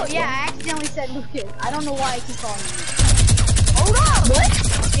 I know, yeah, I accidentally said Lucas. I don't know why I keep calling you. Hold on. What?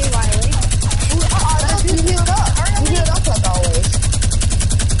 Okay, Riley. You healed up. You healed up like always.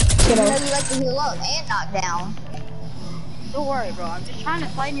 You know. You like to heal up and knock down. Don't worry, bro. I'm just trying to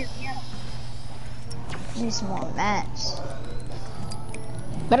slide in your DMs. Need some more mats.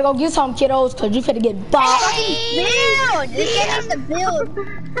 Better go get some kiddos, cause you finna get bopped. Build! This game needs to build.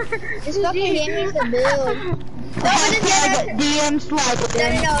 This fucking game needs to build. No, DM slide.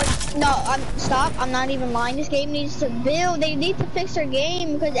 No, stop. I'm not even lying. This game needs to build. They need to fix their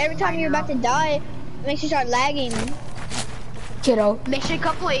game because every time you're about to die, it makes you start lagging. Kiddo. Mission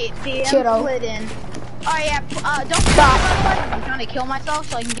complete. DM Kiddo. slid in. Alright, yeah, don't Stop. I'm trying to kill myself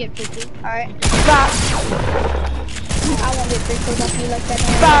so I can get 50. Alright. Stop. I won't get crystals off you like that.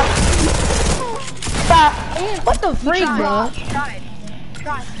 Stop. Stop. What the freak, bro?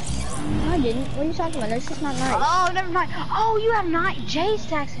 Tried. No, I didn't. What are you talking about? That's just not nice. Oh, never mind. Oh, you have not Jay's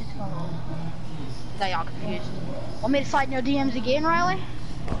tax info. Got y'all confused. Want me to slide in your DMs again, Riley?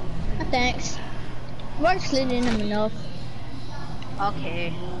 No, thanks. I've already slid in them enough.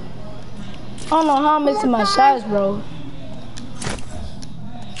 Okay. I don't know how I'm missing my shots, bro.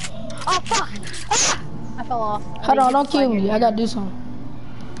 Oh, fuck! Ah! I fell off. Hold on, don't kill me. I gotta do something.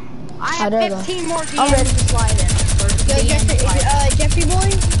 I have 15 more DMs I'm ready. to slide in. Yo, Jeffrey boy?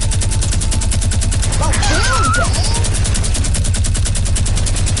 Oh,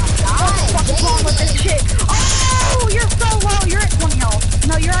 What's wrong with this shit? Oh, you're so low. You're at 20 health.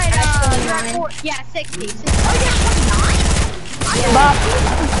 No, you're at 4. Yeah, 60. Oh, you're at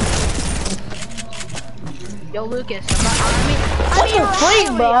 29? Yo, Lucas, I'm the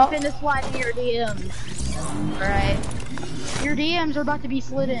freak, bro? I'm finna slide in your DMs. Alright. Your DMs are about to be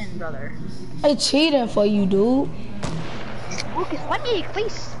slid in, brother. They cheating for you, dude. Lucas, let me at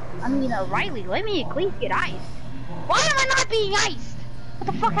least... Riley, let me at least get iced. Why am I not being iced? What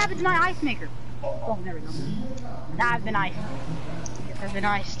the fuck happened to my ice maker? Oh, there we go. Nah, I've been iced. Yes, I've been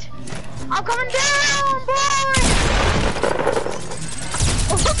iced. I'm coming down, boy!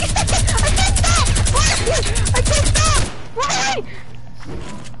 Oh, look at that! I can't stop! Why?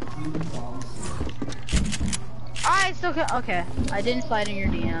 Alright, still okay. I didn't slide in your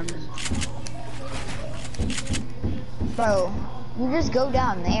DMs. Bro, you just go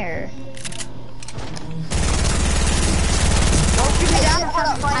down there.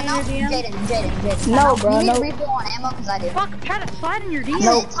 Jaden. No, bro, you no. need to refill on ammo because I do. Fuck, try to slide in your DMs.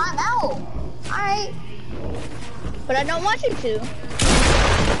 No. Time out. Alright. But I don't want you to.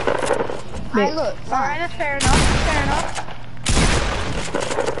 Alright, look. Alright, that's fair enough. Fair enough.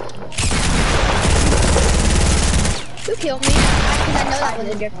 You killed me. Because I know that was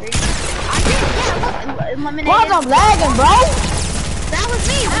a Jeffrey. I did, yeah, look, eliminated. Why I'm lagging, bro? That was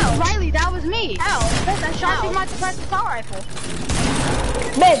me. That was Riley. That was me. Ow. That shot through my suppressed assault rifle.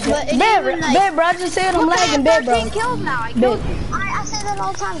 Bed, bro. I just said I'm lagging, bed, bro. 13 kills now. I killed you. I say that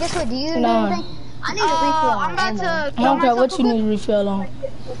all the time. Guess what? Do you do Nah. anything? I need to refill on I'm about ammo. to I don't care what you need to refill on.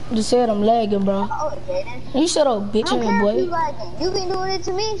 Just said I'm lagging, bro. Oh, Jaden. You shut up, bitch, I don't care if you boy. lagging. You been doing it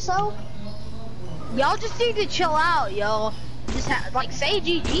to me, so. Y'all just need to chill out, yo. Just like say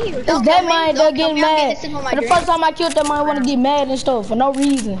GG or It's something. that mind that don't getting me, I'm mad. getting sick on my And the drink. first time I killed that mind, I want to get mad and stuff for no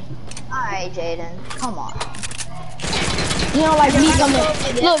reason. Alright, Jaden. Come on. You don't like me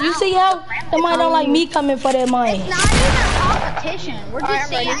coming. Look, you see how that mind don't like me coming for that mind. It's not even a competition. We're just Alright,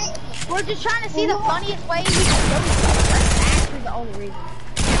 saying. ready? We're just trying to see the funniest way we can kill each other. That's actually the only reason.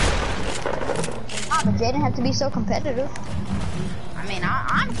 Ah, but Jaden had to be so competitive. I mean,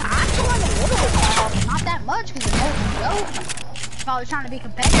 I'm doing a little bit, not that much, because it's mostly go. If I was trying to be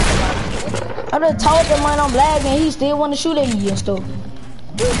competitive, I just told that mind I'm lagging and he still want to shoot at me and stuff.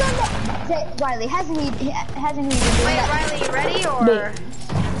 Who's done that? Riley, hasn't he been doing wait, that? Riley, you ready, or?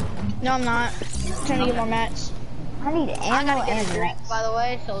 Big. No, I'm not. I'm trying to get more mats. I need I ammo gotta get and a drink, mats. by the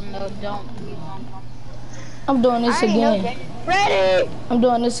way, so no, don't. I'm doing this again. Ready? I'm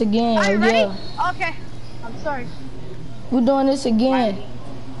doing this again. Are you ready? Yeah. Okay. I'm sorry. We're doing this again.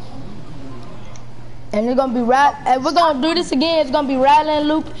 And it's gonna be and we're gonna do this again. It's gonna be Riley and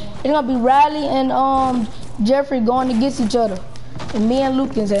Luke. It's gonna be Riley and Jeffrey going against each other. And me and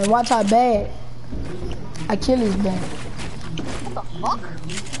Lucas, and watch how bad I kill his band. What the fuck?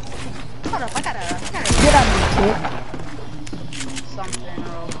 Hold up, I gotta Get out of here, something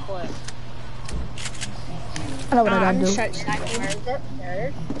real quick. kid. I know what I gotta I'm do. just trying to snipe you. Where is it? There it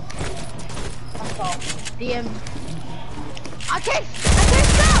is. Let's go. DM. I can't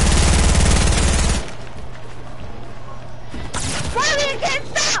stop! Riley, I can't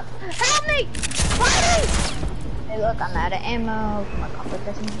stop! Help me! Riley! Hey, look, I'm out of ammo for my compact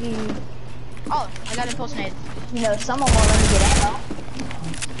SMG. Oh, I got impulse nades. You know, someone won't let me get ammo.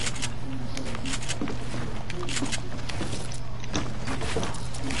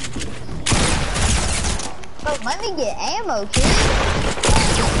 Bro, let me get ammo, kid.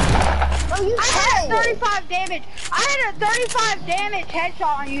 Bro, you I had a 35 damage. I had a 35 damage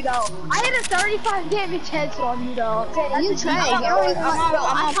headshot on you though. I had a 35 damage headshot on you though. You trash. You don't even want to.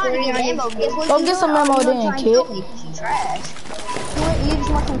 I'm trying to get ammo. Guess what? Go get some ammo then, kid. You trash. You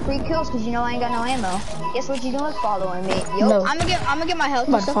just want some free kills because you know I ain't got no ammo. Guess what you doing? Following me. Yo, No. I'm gonna get my health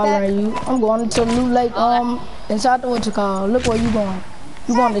I'm about to follow you. I'm going to Loot Lake, inside the what you call. Look where you going.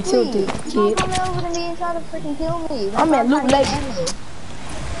 You going to tilt it, Don't kid. come over to me and try to freaking kill me. I'm at Loot Lake.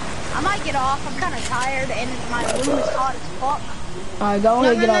 I might get off. I'm kind of tired and my room is hot as fuck. Alright, go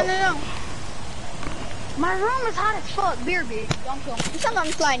ahead, get off. No. My room is hot as fuck. Beer bitch. Don't kill me. Sometimes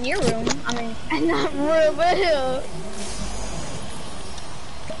I'm flying your room. I mean, not room, but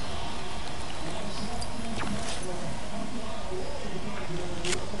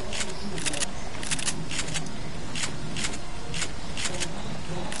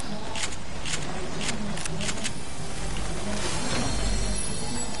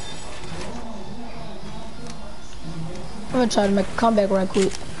I'm gonna try to make a comeback right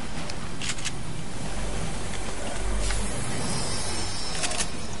quick.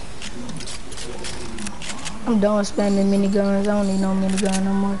 I'm done spamming miniguns. I don't need no minigun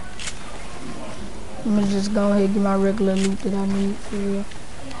no more. I'm gonna just go ahead and get my regular loot that I need for real.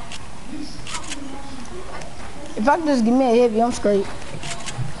 If I can just give me a heavy, I'm straight.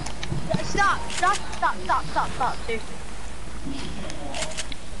 Stop, dude.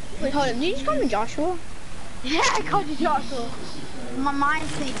 wait, hold up. Did you just call me Joshua? Yeah, I called you Joshua. My mind's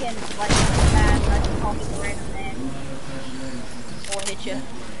thinking like bad, so I just called you a random name. Or hit you.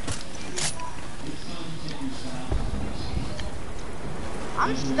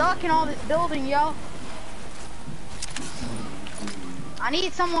 I'm stuck in all this building, yo. I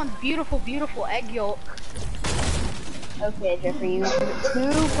need someone's beautiful, beautiful egg yolk. Okay, Jeffrey, you went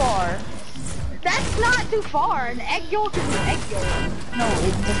too far. That's not too far. An egg yolk is an egg yolk. No,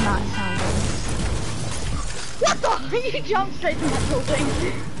 it does not sound good. What the? You jumped straight to my building.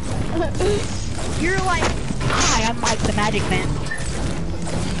 You're like, hi, I'm Mike the Magic Man.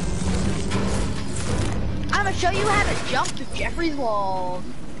 I'm gonna show you how to jump to Jeffrey's walls.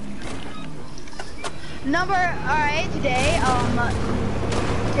 Alright, today,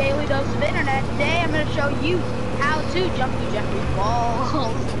 daily dose of internet. Today I'm gonna show you how to jump to Jeffrey's walls.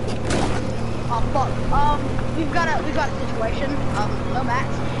 Oh fuck. We've got a situation. No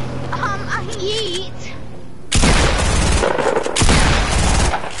mats. I eat.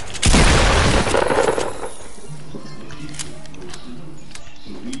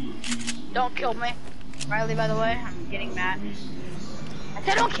 Don't kill me. Riley, by the way, I'm getting mad. I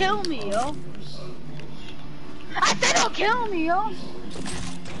said don't kill me, yo. I said don't kill me, yo.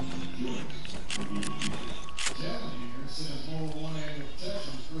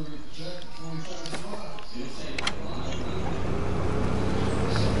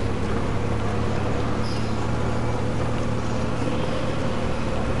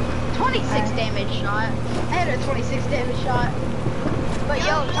 26 damage shot. I had a 26 damage shot. But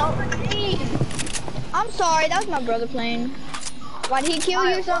yo, tell me. I'm sorry, that was my brother playing. Why, did he kill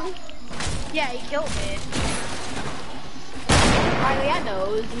you or something? Yeah, he killed me. Riley, I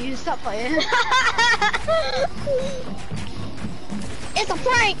know. You stop playing. It's a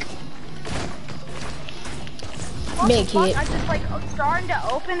prank! Big kid. I just like starting to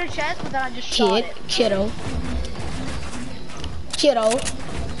open the chest, but then I just shot it. Kiddo.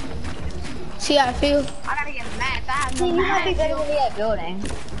 See how I feel? I gotta get mad. I have See, no you might be mats. better than me at building.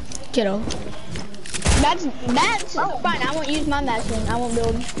 Kiddo. That's fine, I won't use my mats then. I won't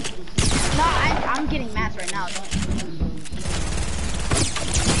build. No, I'm getting mats right now.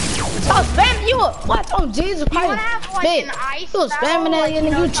 Stop spamming you up. What? Oh, Jesus You wanna Christ. have like Bitch, an ice you was spamming that and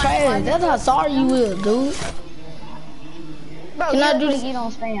you trash. That's how sorry you is, dude. Bro, Can I do this? You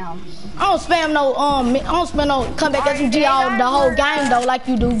don't spam. I don't spam no comeback SMG all the whole game though like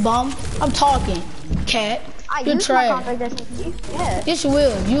you do, bum. I'm talking, cat. I You're use my trash. compact SMG. Yeah. Yes, you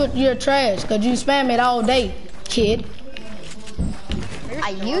will. You're trash because you spam it all day, kid. I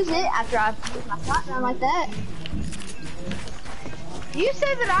use it after I put my shotgun like that. You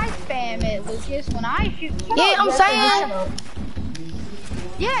said that I spam it, Lucas, when I shoot. Yeah, I'm saying.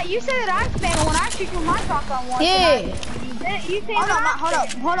 Yeah, you said that I spam it when I shoot with my shotgun once. Yeah. You said Hold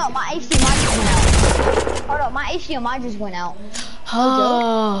that up, my AC mic is out. Hold on, my HDMI just went out.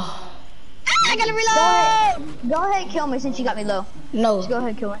 Oh. I gotta reload! Go ahead, kill me since you got me low. No. Just go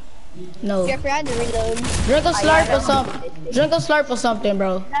ahead, kill me. No. Jeffrey, I had to reload. Drink a slurp or something. Drink a slurp or something,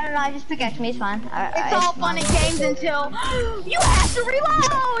 bro. No, just pickaxe me, it's fine. It's all fun and games until you have to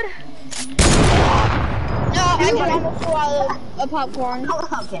reload! No, I just almost threw out a popcorn.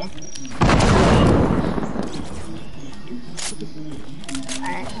 Okay.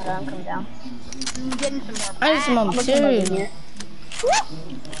 Alright, hold on, I'm coming down. I'm getting some more. I need some more material. I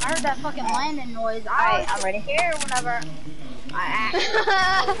heard that fucking landing noise. Alright, I'm ready. Here, whenever I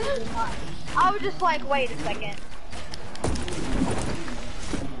was just like, wait a second.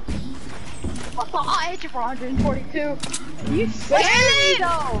 Oh, I hit you for 142. You scared me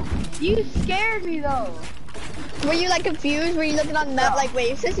though. You scared me though. Were you like confused? Were you looking on the map like,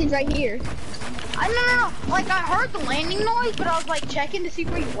 wait, it says he's right here? No. Like I heard the landing noise, but I was like checking to see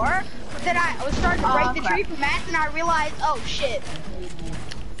where you were. But then I was starting to break the tree from Matt, and I realized, oh shit.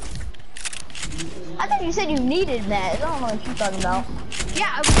 I thought you said you needed that. I don't know what you're talking about.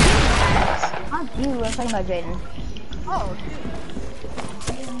 Yeah, I was doing that. Not you, I was talking about Jaden. Oh.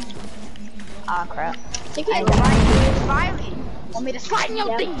 Ah, crap. You Hey, can't Riley, want me to slide in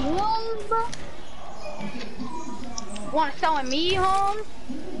your thing, bro? Want to sell me home?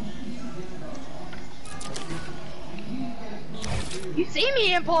 You see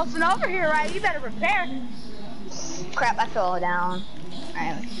me impulsing over here, right? You better prepare. Crap, I fell down.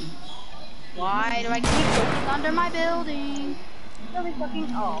 Alright. Why do I keep looking under my building? Really fucking,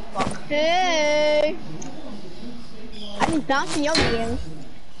 oh fuck. Hey! I'm just bouncing your beams.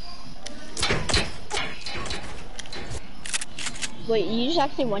 Wait, you just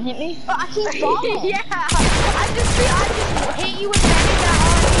actually one-hit me? Oh, I keep falling. Yeah, I just hit you with that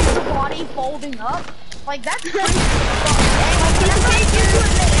and your body folding up. Like that's crazy.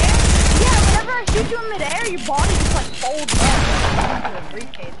 Whenever I shoot you in midair, your body just like folds up into a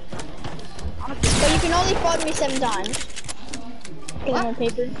briefcase. But you can only fold me 7 times. What?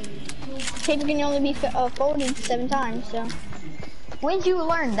 Paper. Paper can only be folded 7 times, so. When'd you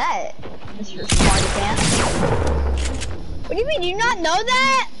learn that, Mr. Smarty Pants? What do you mean? Do you not know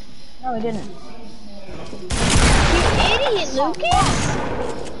that? No, I didn't. You idiot, Lucas!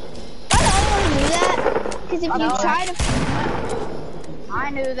 I don't want to do that. Because if you try to... I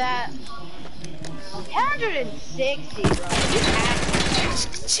knew that. 160, bro.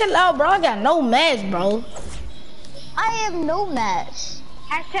 Chill out, bro. I got no match, bro. I have no match.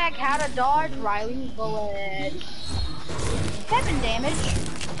 Hashtag how to dodge Riley's bullet. 7 damage.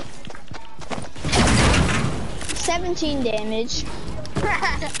 17 damage. Is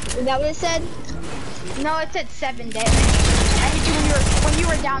that what it said? No, it said 7 damage. I hit you when you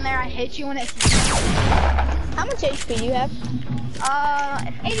were down there. I hit you when it said 7. How much HP do you have?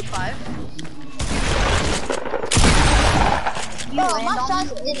 85. Oh, my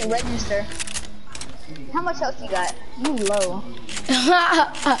shots didn't register. How much health you got? You low.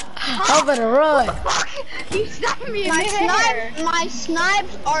 Over the run. You sniped me in My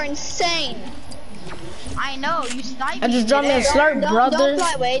snipes are insane. I know, you sniped I me just dropped me a slurp, brother. Don't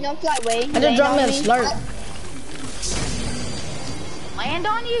fly away, don't fly away. I just dropped me a slurp. Land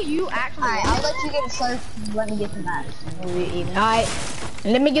on you? You actually. Alright, I'll let you get a slurp. Let me get some match. Alright.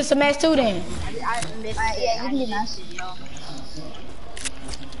 And let me get some match too then. I missed Alright, it. yeah, you can get match.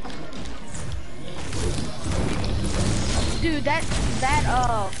 Dude,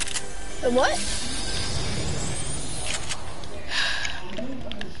 What?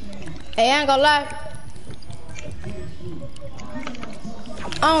 Hey, I ain't gonna lie.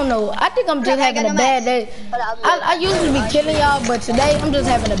 I don't know. I think I'm just having a bad day. I usually be killing y'all, but today I'm just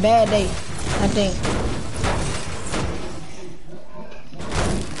having a bad day. I think.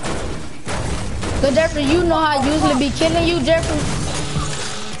 Cause Jeffrey, you know how I usually be killing you, Jeffrey.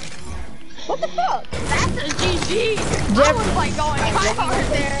 What the fuck? that's a GG. I Jeffrey. was like going hard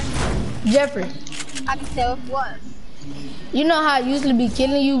there. Jeffrey, I can tell what. you know how I usually be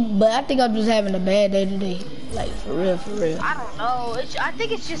killing you, but I think I'm just having a bad day today. Like for real, for real. I don't know. I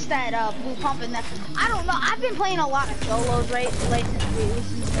think it's just that blue pump and that. I don't know. I've been playing a lot of solos recently,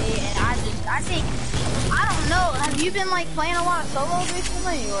 and I think I don't know. Have you been like playing a lot of solos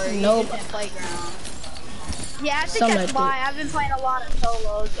recently, or you Nope. just in Playground? Yeah, I think Something that's like why I've been playing a lot of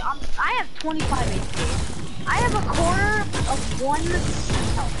solos. I have 25 HP. I have a quarter of 1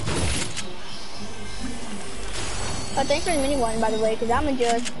 health. Oh, thanks for the mini one, by the way, because I'm a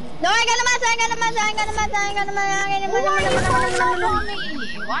judge. No, I got a mess, I got a mess, I got a mess, I got a mess, I got a mess.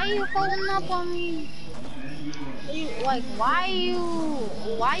 Why are you folding up on me? Why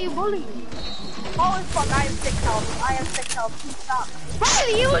are you bullying me? Holy fuck, I have 6 health. I have 6 health. Please stop.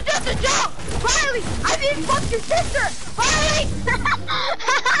 Riley, it was just a joke! Riley, I didn't fuck your sister! Riley!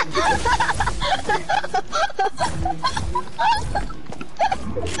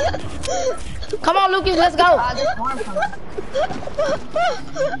 Come on, Lucas, let's go. I've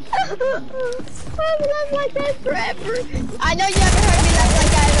laughed like that forever. I know you haven't heard me laugh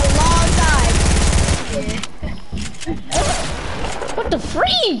like that in a long time. What the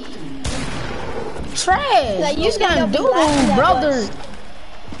freak? Trash. Like, You got doodle, brother.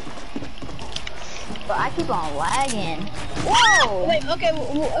 But I keep on lagging. Whoa! Wait, okay,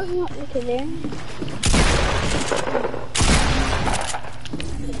 okay there.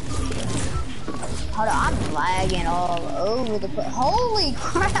 Hold on, I'm lagging all over the place. Holy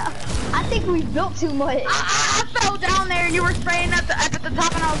crap! I think we built too much. I fell down there and you were spraying at the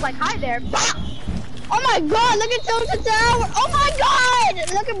top and I was like, hi there. Oh my god, look at Social Tower! Oh my god!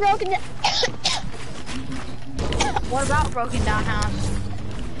 Look at Broken Down. What about Broken Down House?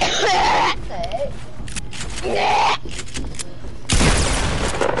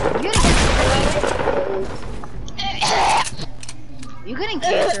 You getting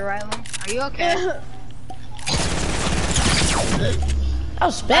cancer, Riley? Are you okay? I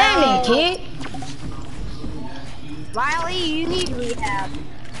was spamming, kid. Riley, you need rehab.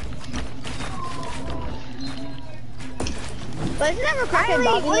 But it's never Riley,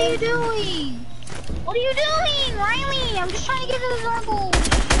 what are you doing? What are you doing, Riley? I'm just trying to get to the circle.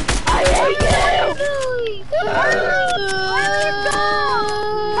 I hate you! Riley,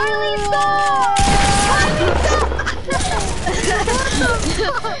 stop! Riley, stop! Riley, stop!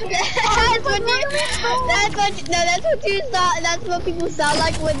 That's what people sound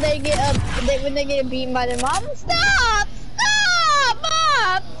like when they get beaten by their mom. Stop! Stop!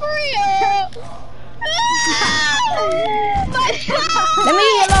 Mom, for real! Let me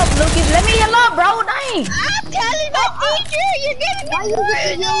heal up, Lucas. Let me heal up, bro. Dang. I'm telling my teacher, you're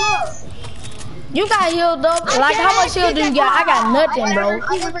getting me. You got healed up. Like, how much heal do you got? I got nothing, bro.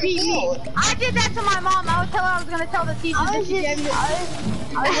 I did that to my mom. I was telling her I was gonna tell the teacher. I was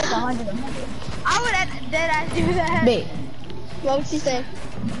just 100. I would deadass do that. Big. What would she say?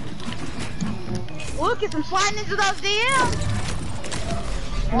 Lucas, I'm sliding into those DMs.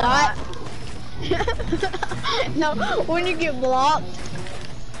 Not. No, when you get blocked.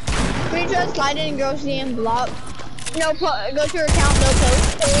 When you try to slide in girls DM blocked. No, go to your account, no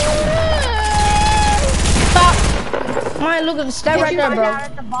post. Stop. Man, look at the stay right there, bro.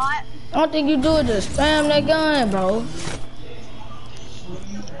 At the bot. I don't think you do it. Just spam that gun, bro.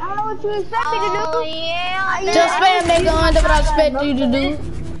 I don't know what you expect me to do. Yeah. Just spam that gun. That's what I expect you to do.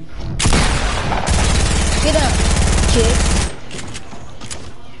 Get up, kid.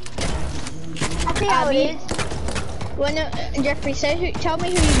 I see how it is. When Jeffrey says, tell me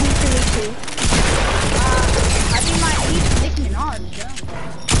who you need to reach to. I think my meat to Nicki Minaj.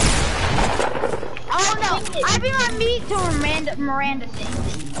 Oh no, I be my meat to Miranda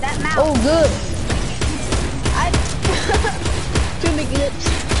Sings. That mouth. Oh, good. Too big lips.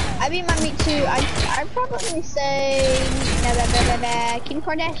 I be my meat too. I'd probably say Kim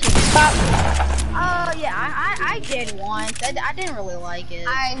Kardashian. Stop. Oh yeah, I did once. I didn't really like it.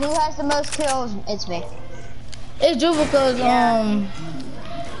 Alright, who has the most kills? It's me. It's you because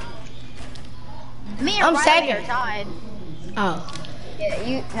Me and I'm Riley second. are tied. Oh. Yeah,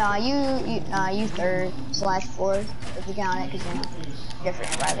 you third / fourth if you count it, because you know Jeffrey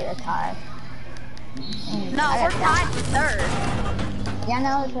and Riley are tied. No, we're tied for third. Yeah, I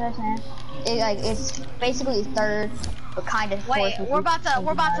know that's what I'm saying. It's basically third, but kind of Wait, fourth. we're about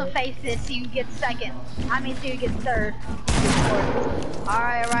to face this. So you get second. I mean, so you get third. All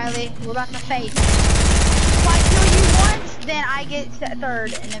right, Riley, we're about to face. If I kill you once, then I get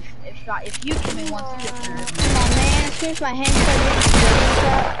third, and if you kill me once, you get third. Come on, man. As soon as my hand starts.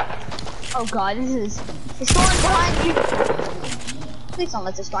 Oh God, the storm behind you. Please don't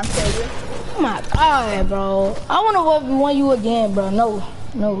let the storm kill you. Oh my God, bro. I want to 1v1 you again, bro. No.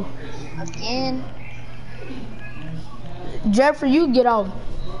 Again. Jeffrey, you get off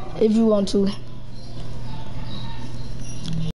if you want to.